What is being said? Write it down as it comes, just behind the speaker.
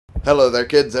Hello there,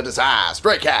 kids. It is I,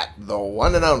 Stray Cat, the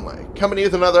one and only, coming to you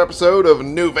with another episode of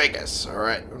New Vegas.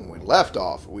 Alright, when we left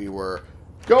off, we were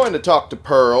going to talk to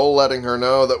Pearl, letting her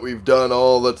know that we've done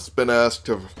all that's been asked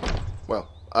of, well,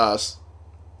 us,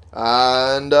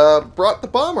 and brought the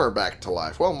bomber back to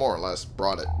life. Well, more or less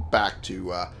brought it back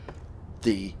to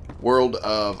the world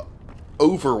of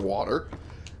Overwater.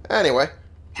 Anyway.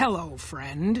 Hello,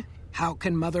 friend. How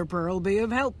can Mother Pearl be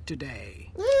of help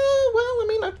today?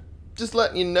 I'm just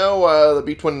letting you know the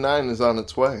B-29 is on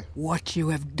its way. What you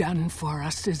have done for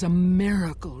us is a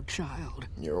miracle, child.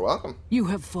 You're welcome. You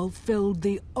have fulfilled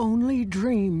the only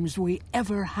dreams we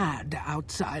ever had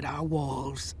outside our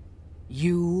walls.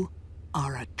 You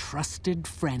are a trusted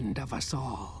friend of us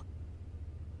all.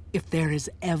 If there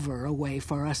is ever a way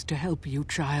for us to help you,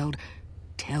 child,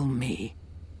 tell me,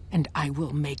 and I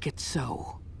will make it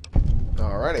so.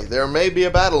 Alrighty, there may be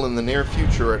a battle in the near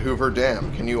future at Hoover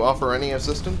Dam. Can you offer any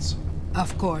assistance?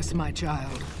 Of course, my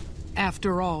child.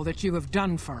 After all that you have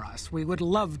done for us, we would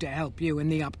love to help you in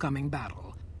the upcoming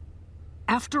battle.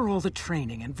 After all the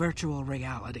training in virtual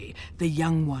reality, the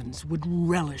young ones would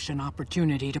relish an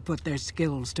opportunity to put their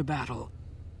skills to battle.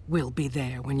 We'll be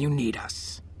there when you need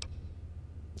us.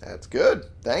 That's good.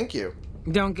 Thank you.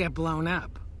 Don't get blown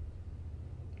up.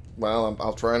 Well,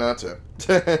 I'll try not to.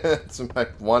 It's my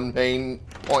one main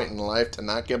point in life, to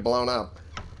not get blown up.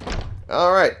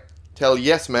 Alright. Tell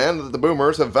Yes Man that the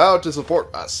Boomers have vowed to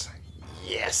support us.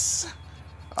 Yes.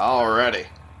 Alrighty.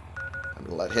 I'm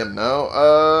gonna let him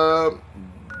know.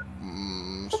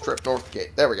 Strip North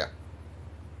Gate. There we go.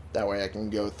 That way I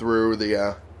can go through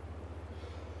the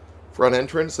front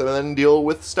entrance and then deal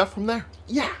with stuff from there.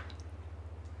 Yeah.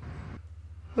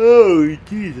 Oh,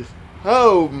 Jesus.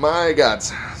 Oh my God.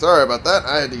 Sorry about that.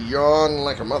 I had to yawn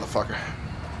like a motherfucker.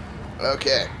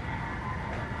 Okay.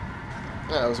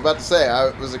 Yeah, I was about to say,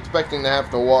 I was expecting to have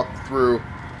to walk through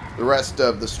the rest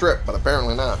of the strip, but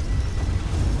apparently not.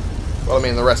 Well, I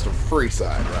mean the rest of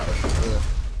Freeside, rather.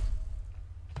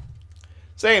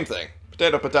 Same thing.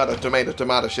 Potato, potato, tomato,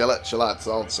 tomato, shallot, shallot. It's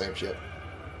all the same shit.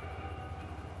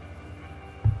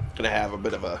 Gonna have a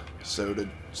bit of a soda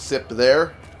sip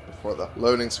there before the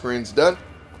loading screen's done.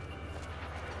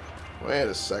 Wait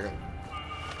a second.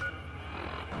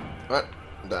 What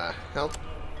the hell?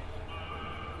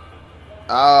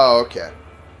 Oh, okay.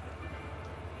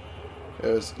 It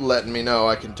was letting me know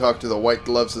I can talk to the White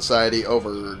Glove Society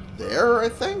over there, I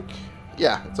think?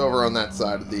 Yeah, it's over on that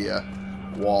side of the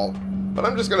wall. But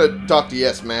I'm just going to talk to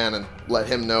Yes Man and let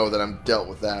him know that I'm dealt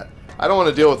with that. I don't want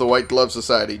to deal with the White Glove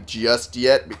Society just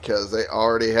yet because they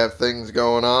already have things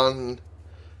going on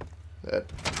that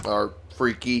are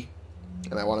freaky.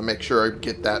 And I want to make sure I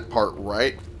get that part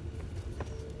right.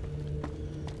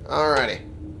 Alrighty.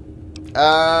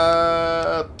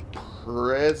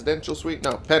 Presidential suite?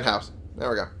 No, penthouse. There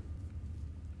we go.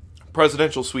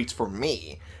 Presidential suite's for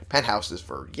me. Penthouse is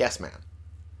for Yes Man.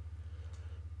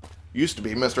 Used to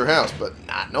be Mr. House, but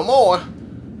not no more.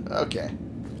 Okay.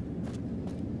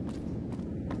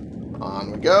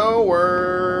 On we go.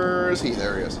 Where is he?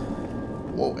 There he is.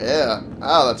 Whoa, yeah.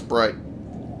 Oh, that's bright.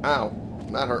 Ow.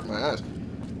 That hurt my eyes.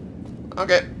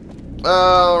 Okay.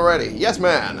 Alrighty. Yes,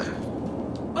 man.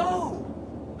 Oh!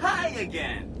 Hi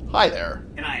again! Hi there.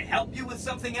 Can I help you with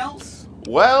something else?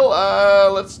 Well,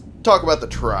 let's talk about the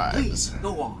tribes. Please,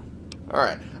 go on.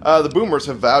 Alright. The Boomers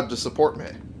have vowed to support me.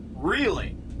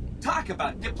 Really? Talk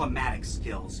about diplomatic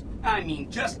skills. I mean,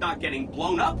 just not getting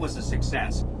blown up was a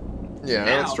success. Yeah,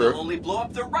 now that's true. they'll only blow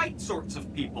up the right sorts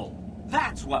of people.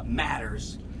 That's what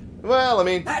matters. Well, I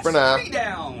mean, That's for now. 3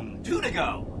 down, 2 to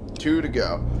go. 2 to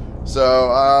go. So,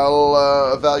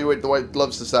 I'll evaluate the White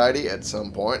Glove Society at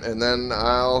some point, and then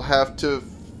I'll have to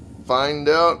find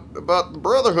out about the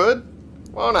Brotherhood,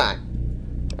 won't I?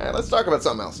 Alright, let's talk about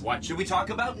something else. What should we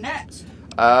talk about next?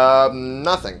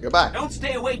 Nothing. Goodbye. Don't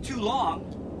stay away too long.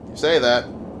 You say that.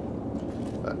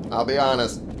 But I'll be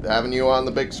honest, having you on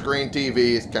the big screen TV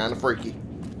is kind of freaky.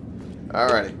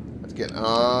 Alrighty, let's get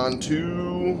on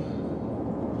to...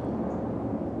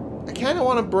 I kind of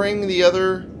want to bring the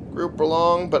other group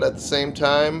along, but at the same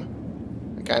time,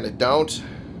 I kind of don't.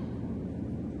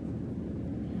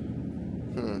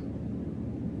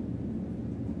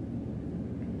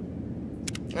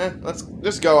 Let's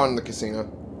just go on the casino.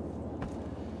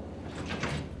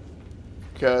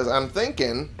 Because I'm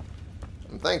thinking,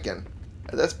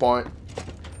 at this point,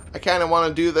 I kind of want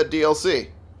to do the DLC.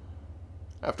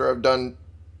 After I've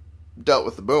dealt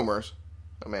with the Boomers.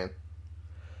 I mean,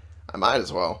 I might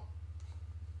as well.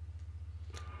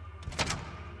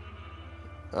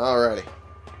 Alrighty.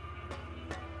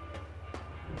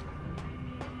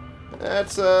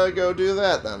 Let's go do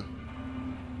that then.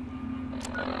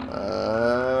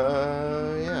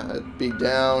 be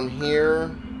down here.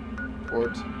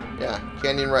 Towards, yeah,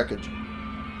 canyon wreckage.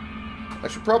 I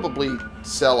should probably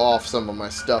sell off some of my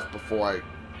stuff before I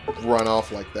run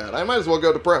off like that. I might as well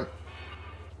go to Prim.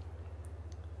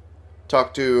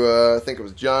 Talk to, I think it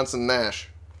was Johnson Nash.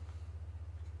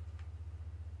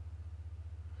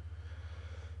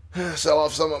 Sell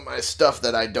off some of my stuff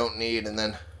that I don't need and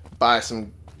then buy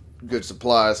some good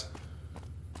supplies.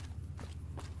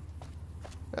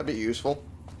 That'd be useful.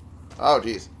 Oh,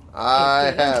 jeez.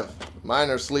 I have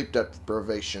minor sleep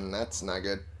deprivation. That's not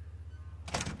good.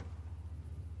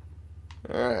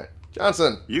 Alright.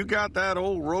 Johnson. You got that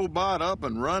old robot up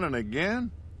and running again?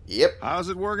 Yep. How's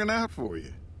it working out for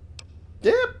you?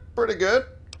 Yep, pretty good.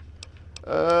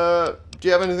 Do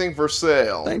you have anything for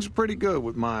sale? Things are pretty good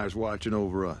with Myers watching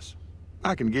over us.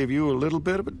 I can give you a little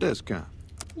bit of a discount.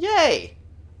 Yay!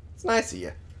 It's nice of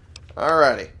you.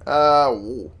 Alrighty.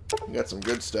 Ooh, we got some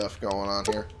good stuff going on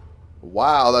here.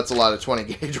 Wow, that's a lot of 20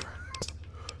 gauge rounds.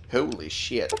 Holy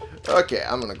shit. Okay,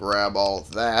 I'm gonna grab all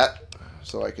of that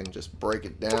so I can just break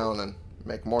it down and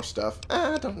make more stuff.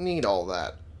 I don't need all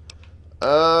that.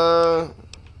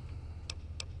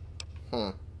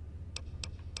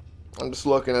 I'm just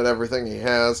looking at everything he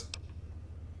has.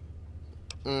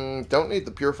 Don't need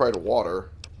the purified water.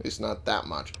 At least not that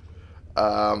much.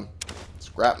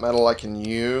 Scrap metal I can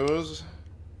use.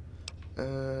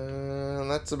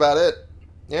 That's about it.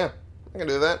 Yeah, I can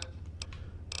do that.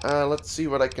 Let's see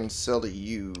what I can sell to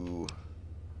you.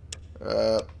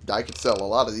 I could sell a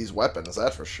lot of these weapons,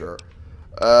 that's for sure.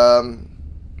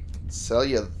 Sell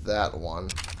you that one.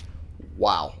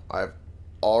 Wow, I've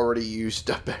already used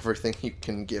up everything you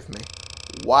can give me.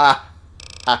 Wow.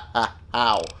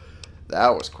 That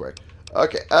was quick.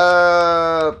 Okay,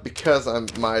 because I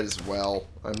might as well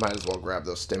grab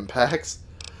those stim packs.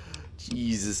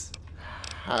 Jesus.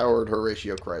 Howard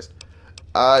Horatio Christ.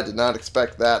 I did not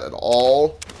expect that at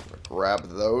all. Grab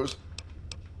those.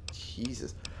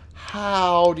 Jesus.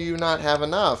 How do you not have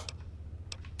enough?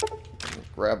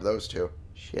 Grab those two.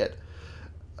 Shit.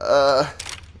 Let's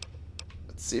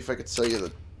see if I could sell you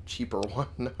the cheaper one.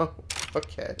 No.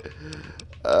 Okay.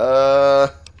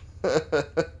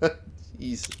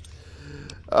 Jesus.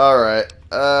 Alright.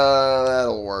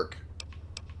 That'll work.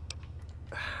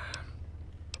 Is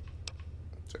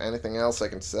there anything else I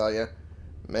can sell you?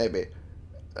 Maybe.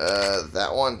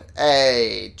 That one?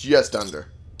 Hey, just under.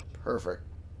 Perfect.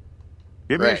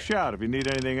 Give me a shout if you need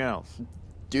anything else.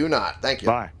 Do not. Thank you.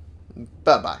 Bye.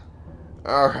 Bye-bye.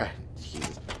 Alright.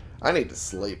 Jesus. I need to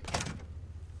sleep.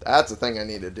 That's a thing I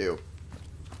need to do.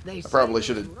 I probably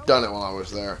should have done it while I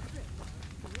was there.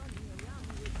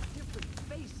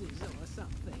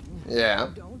 Yeah.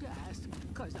 Don't ask,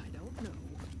 'cause I don't know.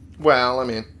 Well, I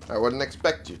mean, I wouldn't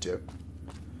expect you to.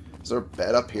 Is there a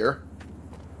bed up here?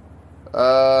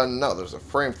 No, there's a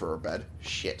frame for a bed.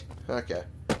 Shit. Okay.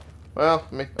 Well,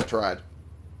 I tried.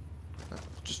 I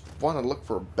just want to look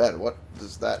for a bed. What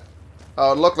is that?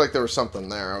 Oh, it looked like there was something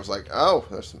there. I was like, oh,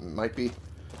 there might be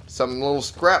some little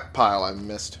scrap pile I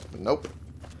missed. But nope.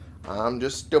 I'm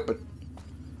just stupid.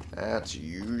 That's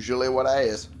usually what I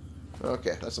is.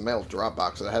 Okay, that's a mail drop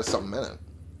box that has something in it.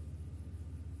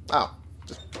 Oh,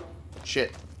 just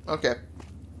shit. Okay.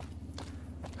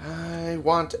 I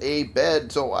want a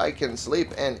bed so I can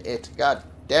sleep in it. God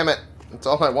damn it. That's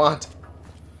all I want.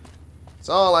 That's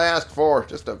all I ask for.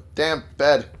 Just a damn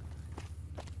bed.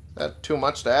 Is that too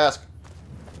much to ask?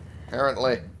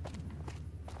 Apparently.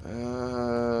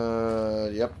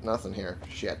 Yep, nothing here.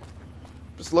 Shit.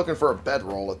 Just looking for a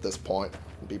bedroll at this point.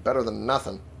 It'd be better than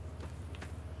nothing.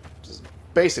 Which is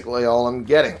basically all I'm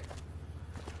getting.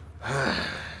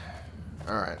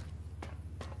 Alright.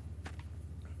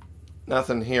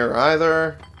 Nothing here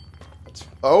either.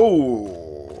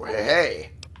 Oh,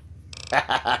 hey.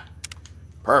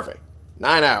 Perfect.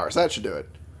 9 hours. That should do it.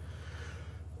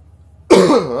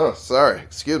 Oh, sorry.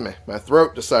 Excuse me. My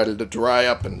throat decided to dry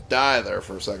up and die there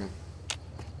for a second.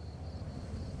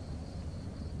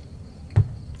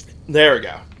 There we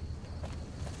go.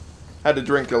 Had to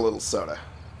drink a little soda.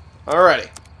 Alrighty.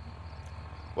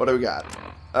 What do we got?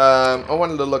 I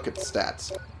wanted to look at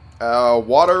stats.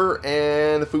 Water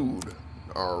and food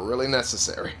are really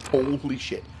necessary. Holy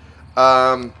shit.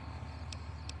 Let's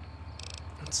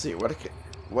see.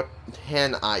 What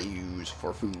can I use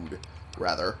for food,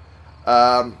 rather?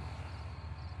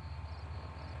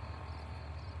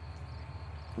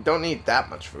 Don't need that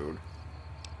much food.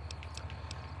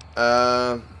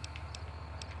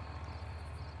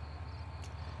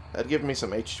 That'd give me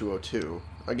some H2O2.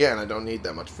 Again, I don't need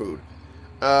that much food.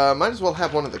 Might as well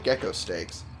have one of the gecko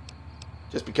steaks.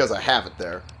 Just because I have it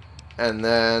there. And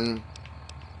then...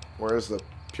 where's the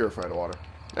purified water?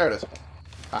 There it is.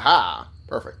 Aha!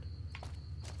 Perfect.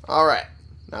 Alright.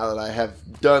 Now that I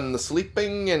have done the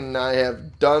sleeping and I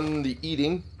have done the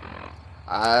eating,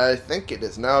 I think it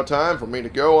is now time for me to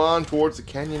go on towards the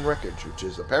canyon wreckage, which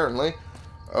is apparently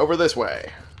over this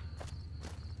way.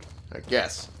 I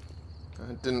guess.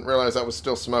 I didn't realize I was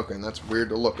still smoking. That's weird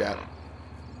to look at.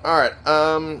 Alright,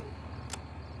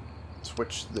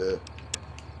 switch the...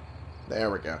 There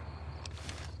we go.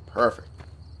 Perfect.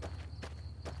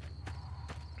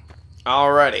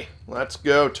 Alrighty, let's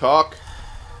go talk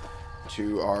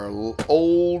to our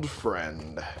old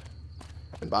friend.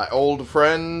 And by old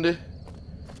friend,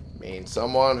 means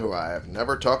someone who I have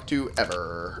never talked to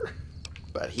ever.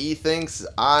 But he thinks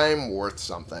I'm worth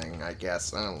something, I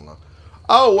guess. I don't know.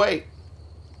 Oh, wait.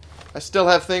 I still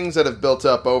have things that have built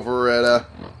up over at,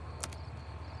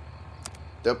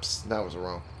 Oops, that was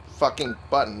wrong. Fucking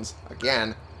buttons.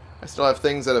 Again. I still have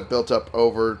things that have built up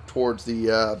over towards the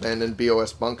abandoned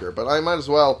BOS bunker. But I might as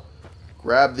well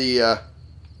grab the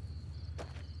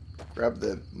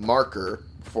marker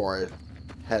before I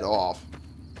head off.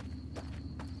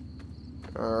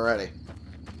 Alrighty.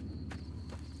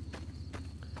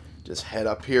 Just head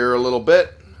up here a little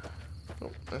bit.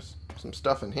 Oh, there's some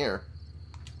stuff in here.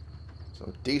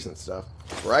 Some decent stuff.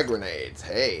 Frag grenades.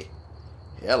 Hey.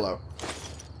 Hello.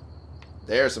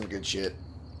 There's some good shit.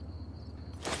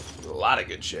 A lot of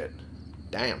good shit.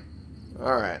 Damn.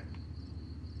 Alright.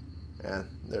 Yeah,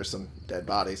 there's some dead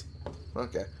bodies.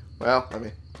 Okay. Well, I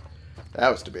mean, that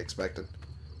was to be expected.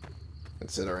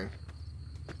 Considering.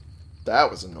 That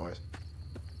was a noise.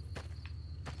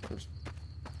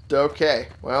 Okay.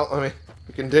 Well, I mean,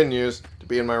 it continues to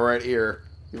be in my right ear,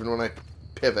 even when I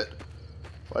pivot.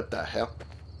 What the hell?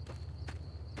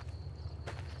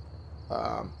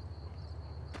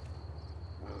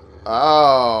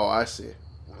 Oh, I see.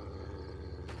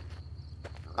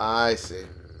 I see.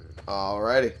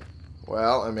 Alrighty.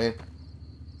 Well, I mean,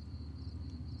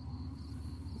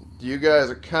 you guys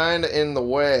are kind of in the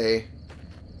way.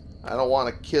 I don't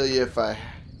want to kill you if I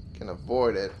can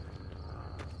avoid it.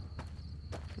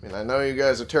 I mean, I know you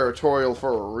guys are territorial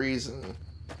for a reason.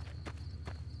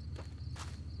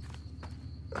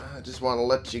 I just want to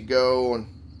let you go and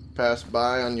pass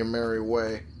by on your merry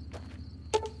way.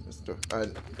 I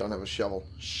don't have a shovel.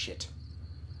 Shit.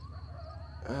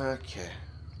 Okay.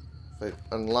 If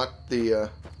I unlocked the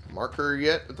marker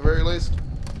yet, at the very least?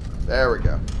 There we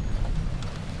go.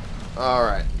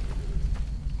 Alright.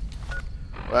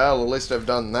 Well, at least I've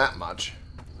done that much.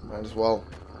 Might as well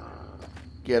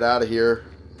get out of here.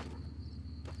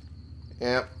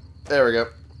 Yep. There we go.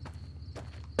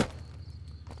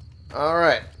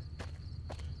 Alright.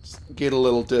 Just get a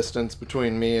little distance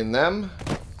between me and them.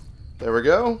 There we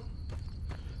go.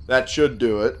 That should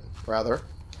do it, rather.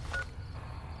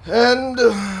 And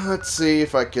let's see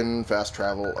if I can fast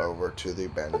travel over to the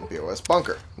abandoned BOS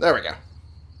bunker. There we go.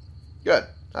 Good.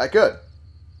 I could.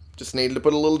 Just needed to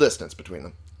put a little distance between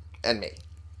them. And me.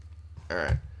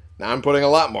 Alright. Now I'm putting a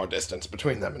lot more distance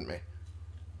between them and me.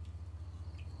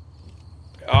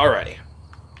 Alrighty.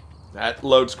 That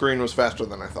load screen was faster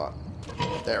than I thought.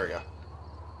 There we go.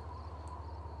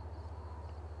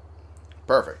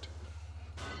 Perfect.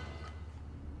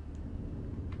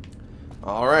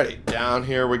 Alrighty, down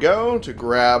here we go to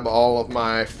grab all of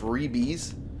my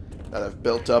freebies that I've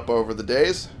built up over the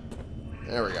days.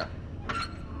 There we go.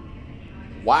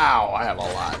 Wow, I have a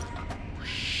lot.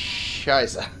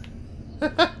 Scheisse.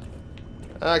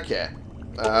 Okay.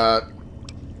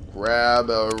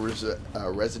 Grab a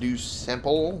residue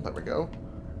sample. There we go.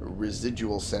 A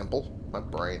residual sample. My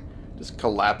brain just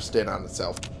collapsed in on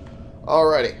itself.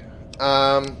 Alrighty.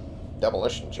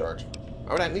 Demolition charge.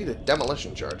 Why would I need a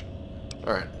demolition charge?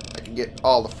 Alright, I can get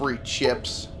all the free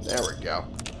chips. There we go.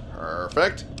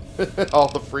 Perfect. All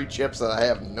the free chips that I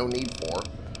have no need for.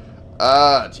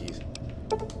 Jeez.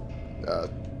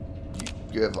 You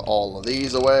give all of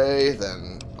these away,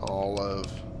 then all of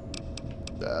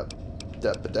the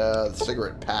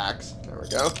cigarette packs. There we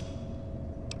go.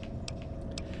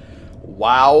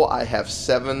 Wow, I have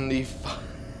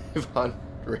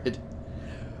 7,500.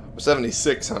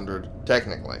 7,600,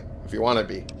 technically, if you want to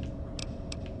be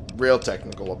real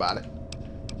technical about it.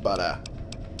 But,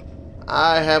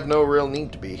 I have no real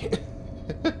need to be.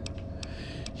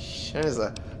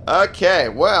 Scheisse. Okay,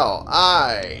 well,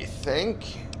 I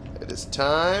think it is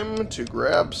time to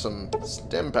grab some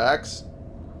stim packs.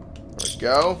 There we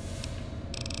go.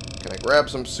 Can I grab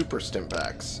some super stim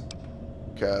packs?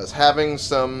 Because having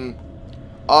some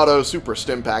auto super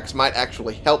stim packs might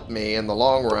actually help me in the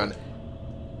long run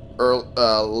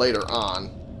later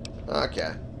on.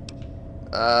 Okay.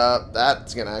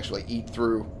 That's going to actually eat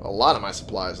through a lot of my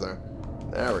supplies there.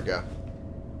 There we go.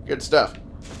 Good stuff.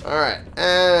 Alright,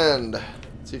 and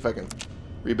let's see if I can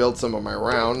rebuild some of my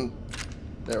round.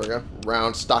 There we go.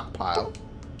 Round stockpile.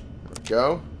 There we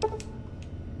go. There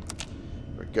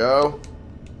we go.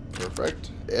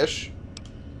 Perfect-ish.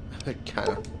 I kind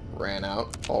of ran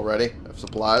out already of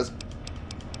supplies.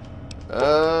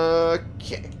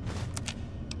 Okay.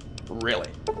 Really?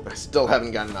 I still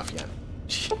haven't got enough yet.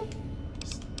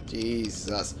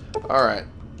 Jesus. Alright.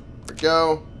 There we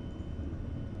go.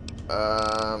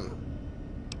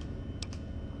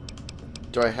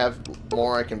 Do I have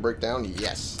more I can break down?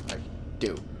 Yes, I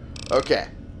do. Okay.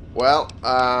 Well,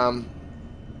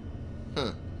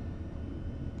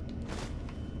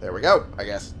 there we go, I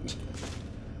guess.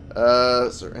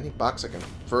 Is there any box I can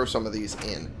throw some of these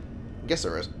in? I guess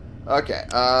there is. Okay,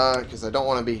 because I don't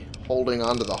want to be holding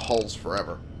onto the hulls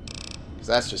forever. Because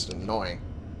that's just annoying.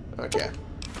 Okay.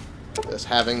 Just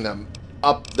having them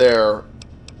up there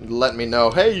let me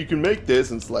know, hey, you can make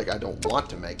this, and it's like, I don't want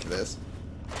to make this.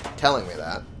 Telling me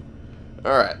that.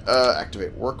 Alright,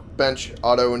 activate workbench,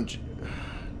 I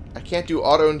can't do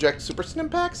auto-inject super stim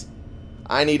packs?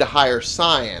 I need a higher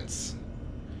science.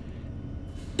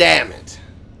 Damn it.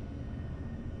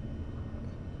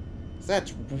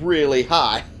 That's really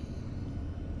high.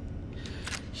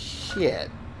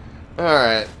 Shit.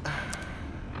 Alright.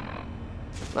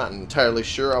 Not entirely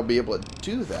sure I'll be able to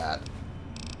do that.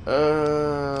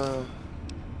 How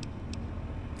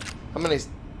many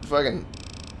fucking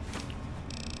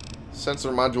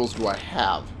sensor modules do I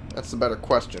have? That's the better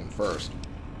question first.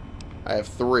 I have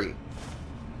 3.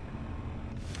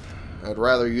 I'd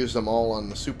rather use them all on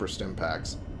the super stim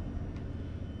packs.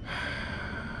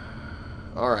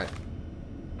 Alright.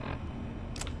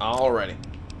 Alrighty.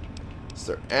 Is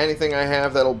there anything I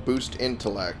have that'll boost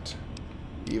intellect?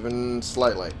 Even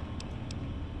slightly?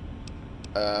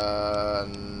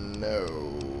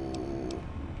 No.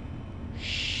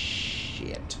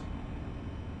 Shit.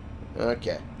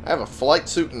 Okay. I have a flight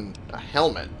suit and a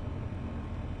helmet.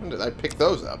 When did I pick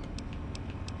those up?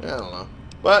 I don't know.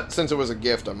 But since it was a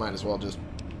gift, I might as well just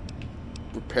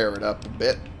repair it up a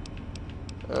bit.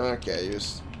 Okay,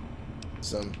 use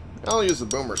some... I'll use the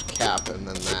boomer's cap and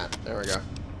then that. There we go.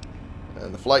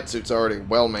 And the flight suit's already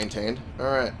well maintained.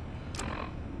 Alright.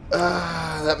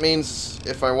 That means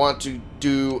if I want to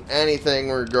do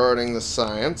anything regarding the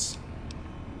science,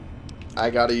 I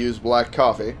gotta use black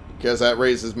coffee, because that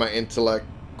raises my intellect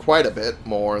quite a bit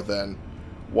more than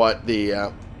what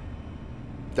the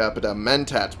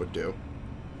mentats would do.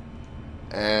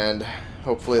 And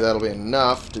hopefully that'll be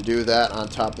enough to do that on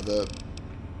top of the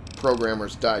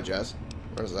Programmer's Digest.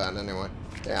 Where's that anyway?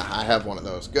 Yeah, I have one of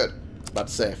those. Good. I was about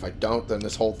to say, if I don't, then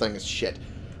this whole thing is shit.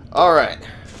 Alright.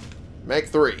 Make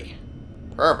 3.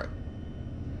 Perfect.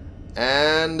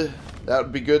 And that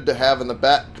would be good to have in the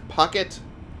back pocket,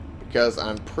 because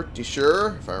I'm pretty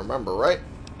sure, if I remember right,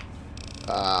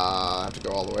 I have to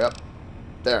go all the way up.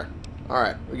 There.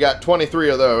 Alright. We got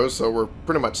 23 of those, so we're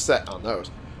pretty much set on those.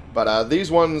 But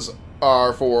these ones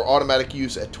are for automatic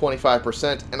use at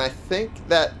 25%, and I think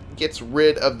that gets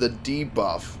rid of the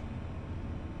debuff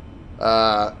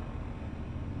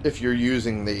if you're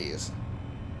using these.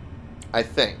 I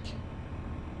think.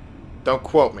 Don't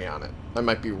quote me on it. I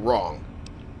might be wrong.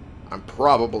 I'm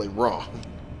probably wrong.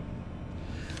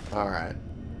 Alright.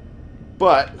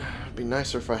 But, it'd be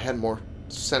nicer if I had more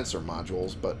sensor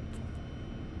modules, but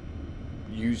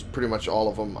use pretty much all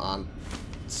of them on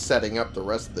setting up the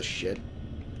rest of the shit.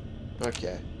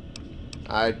 Okay.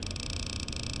 I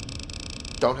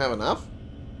don't have enough?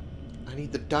 I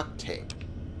need the duct tape.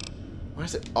 Why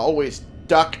is it always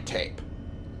duct tape?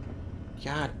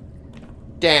 God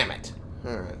damn it.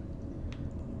 Alright.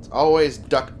 It's always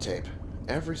duct tape.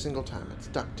 Every single time. It's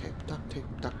duct tape, duct tape,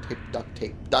 duct tape, duct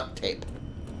tape, duct tape.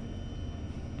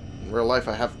 In real life,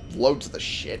 I have loads of the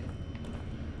shit.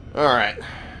 Alright.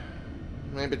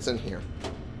 Maybe it's in here.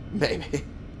 Maybe.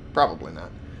 Probably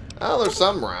not. Oh, there's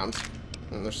some rounds.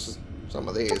 And there's some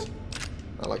of these.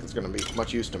 Not like it's going to be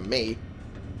much use to me.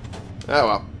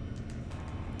 Oh,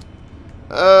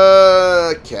 well.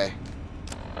 Okay.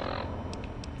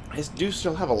 I do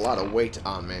still have a lot of weight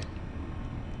on me.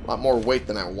 A lot more weight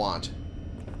than I want.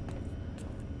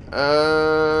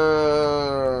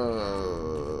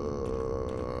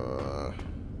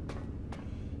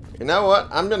 You know what?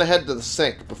 I'm going to head to the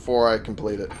sink before I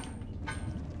complete it.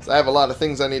 So I have a lot of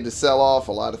things I need to sell off,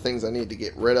 a lot of things I need to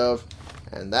get rid of,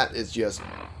 and that is just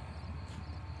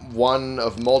one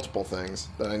of multiple things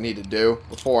that I need to do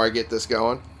before I get this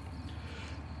going.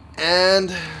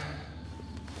 And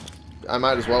I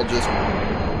might as well just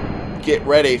get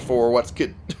ready for what's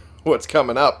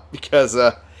coming up, because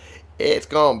it's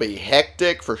going to be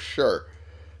hectic for sure.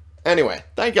 Anyway,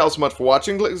 thank you all so much for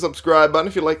watching. Click the subscribe button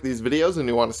if you like these videos and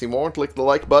you want to see more. Click the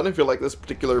like button if you like this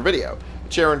particular video.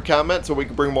 Share and comment so we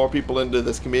can bring more people into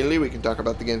this community. We can talk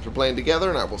about the games we're playing together,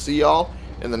 and I will see y'all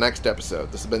in the next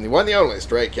episode. This has been the one and only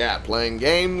Stray Cat, playing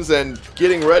games and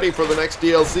getting ready for the next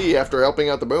DLC after helping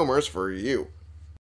out the boomers for you.